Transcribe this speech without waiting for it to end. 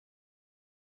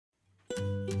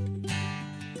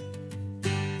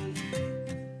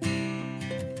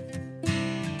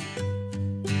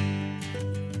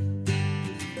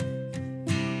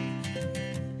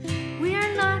We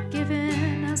are not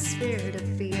given a spirit of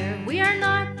fear. We are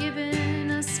not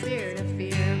given a spirit of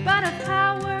fear, but of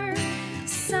power,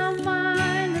 sound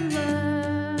mind, and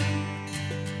love.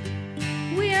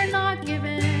 We are not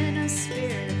given a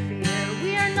spirit of fear.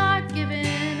 We are not given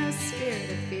a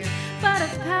spirit of fear, but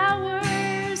of power,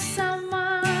 sound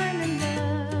mind, and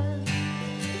love.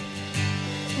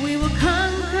 We will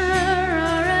conquer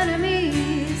our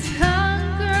enemies,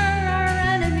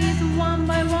 one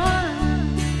by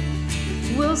one.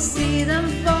 We'll see them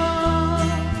fall.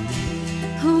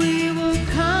 We will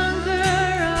conquer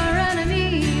our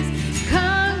enemies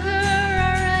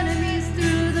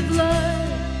through the blood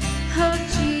of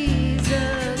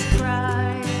Jesus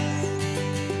Christ.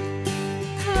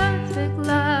 Perfect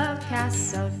love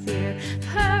casts out fear.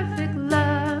 Perfect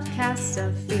love casts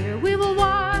out fear. We will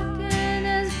walk in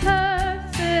His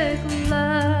perfect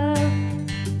love.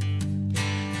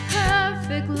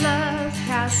 Perfect love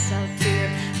casts out fear.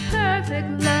 Perfect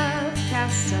love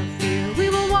casts out fear. We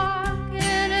will walk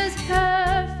in His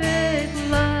perfect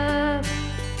love.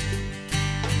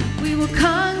 We will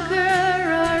conquer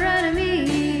our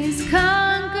enemies,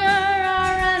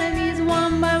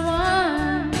 one by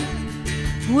one.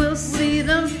 We'll see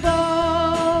them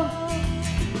fall.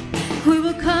 We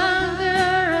will conquer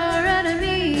our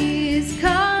enemies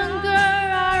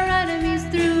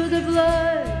through the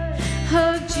blood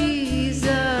of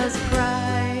Jesus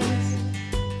Christ.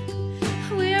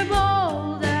 We are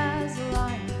bold as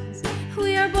lions.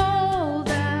 We are bold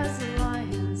as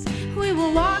lions. We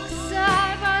will walk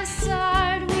side by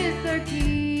side with our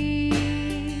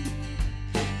King.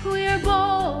 We are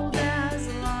bold as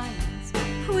lions.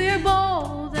 We are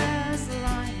bold as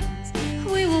lions.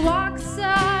 We will walk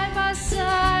side by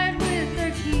side with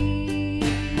our King.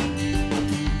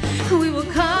 We will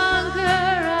conquer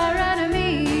our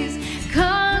enemies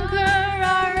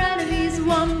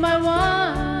one by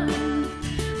one.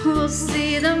 We'll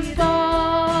see them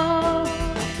fall.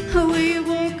 We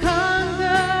will conquer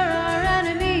our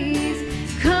enemies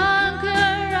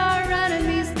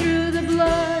through the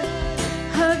blood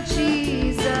of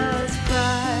Jesus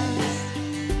Christ.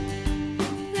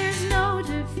 There's no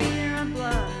defeat in our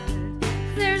blood.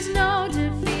 There's no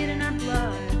defeat in our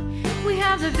blood. We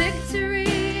have the victory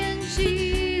in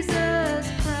Jesus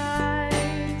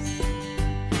Christ.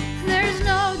 There's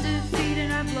no defeat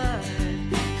in our blood.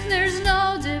 There's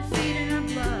no defeat in our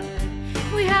blood.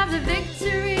 We have the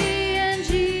victory